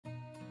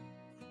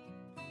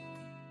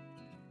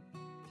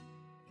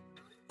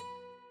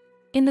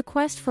In the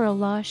quest for a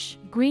lush,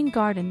 green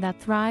garden that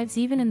thrives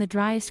even in the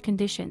driest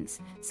conditions,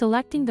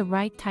 selecting the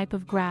right type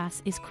of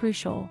grass is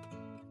crucial.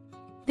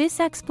 This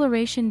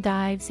exploration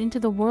dives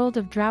into the world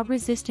of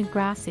drought-resistant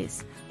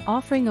grasses,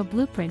 offering a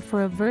blueprint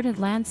for a verdant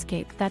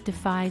landscape that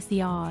defies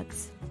the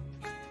odds.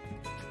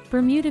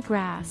 Bermuda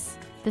grass,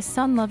 the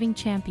sun-loving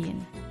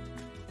champion.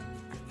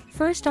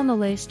 First on the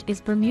list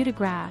is Bermuda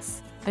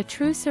grass, a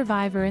true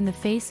survivor in the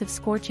face of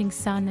scorching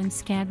sun and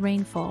scant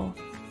rainfall.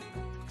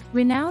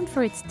 Renowned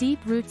for its deep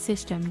root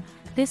system,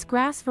 this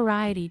grass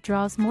variety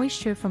draws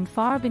moisture from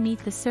far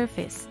beneath the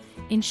surface,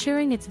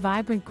 ensuring its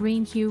vibrant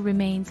green hue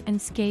remains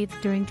unscathed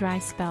during dry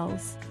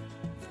spells.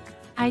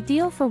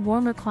 Ideal for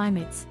warmer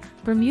climates,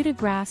 Bermuda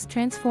grass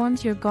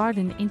transforms your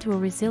garden into a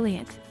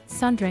resilient,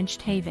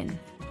 sun-drenched haven.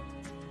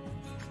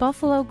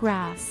 Buffalo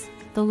grass,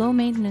 the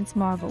low-maintenance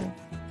marvel.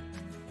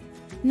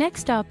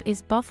 Next up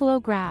is buffalo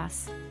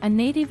grass, a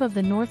native of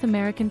the North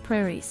American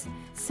prairies,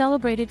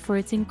 celebrated for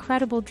its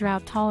incredible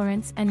drought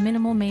tolerance and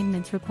minimal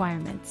maintenance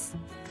requirements.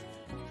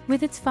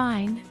 With its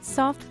fine,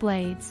 soft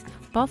blades,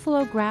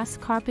 buffalo grass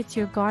carpets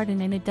your garden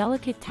in a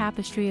delicate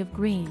tapestry of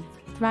green,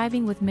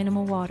 thriving with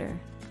minimal water.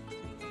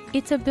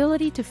 Its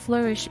ability to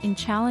flourish in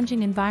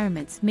challenging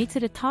environments makes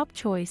it a top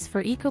choice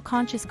for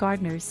eco-conscious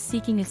gardeners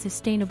seeking a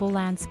sustainable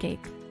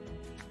landscape.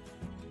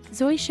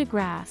 Zoysia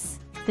grass,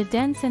 the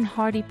dense and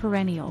hardy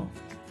perennial.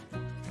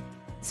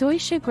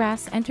 Zoysia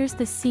grass enters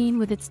the scene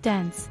with its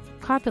dense,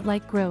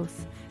 carpet-like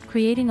growth,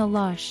 creating a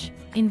lush,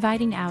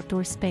 inviting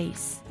outdoor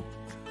space.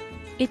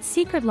 Its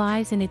secret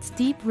lies in its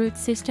deep root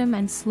system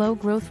and slow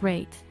growth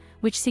rate,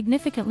 which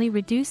significantly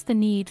reduce the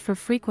need for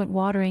frequent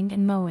watering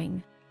and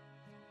mowing.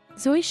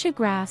 Zoysia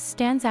grass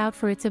stands out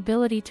for its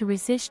ability to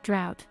resist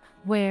drought,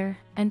 wear,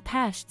 and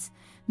pests,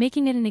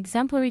 making it an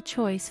exemplary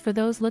choice for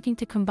those looking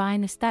to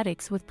combine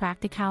aesthetics with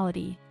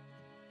practicality.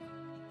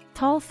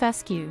 Tall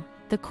fescue,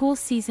 the cool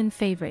season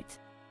favorite.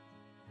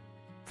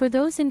 For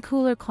those in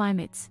cooler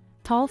climates,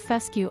 tall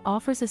fescue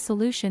offers a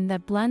solution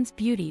that blends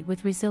beauty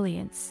with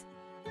resilience.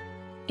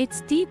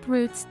 Its deep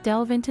roots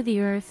delve into the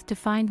earth to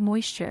find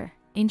moisture,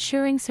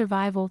 ensuring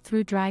survival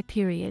through dry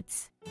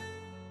periods.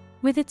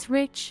 With its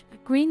rich,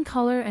 green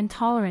color and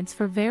tolerance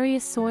for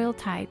various soil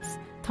types,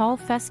 tall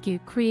fescue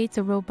creates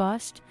a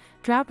robust,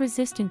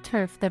 drought-resistant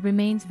turf that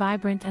remains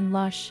vibrant and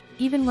lush,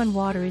 even when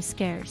water is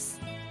scarce.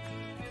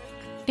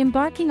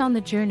 Embarking on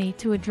the journey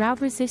to a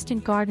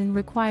drought-resistant garden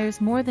requires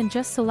more than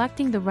just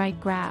selecting the right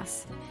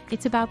grass.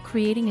 It's about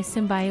creating a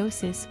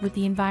symbiosis with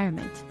the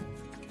environment.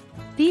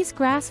 These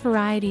grass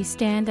varieties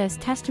stand as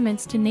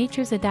testaments to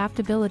nature's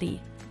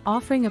adaptability,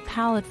 offering a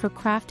palette for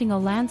crafting a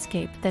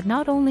landscape that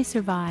not only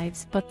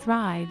survives but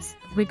thrives,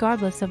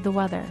 regardless of the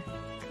weather.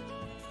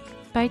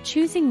 By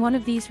choosing one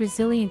of these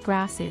resilient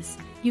grasses,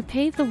 you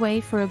pave the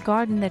way for a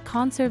garden that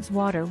conserves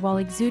water while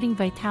exuding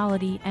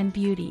vitality and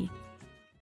beauty.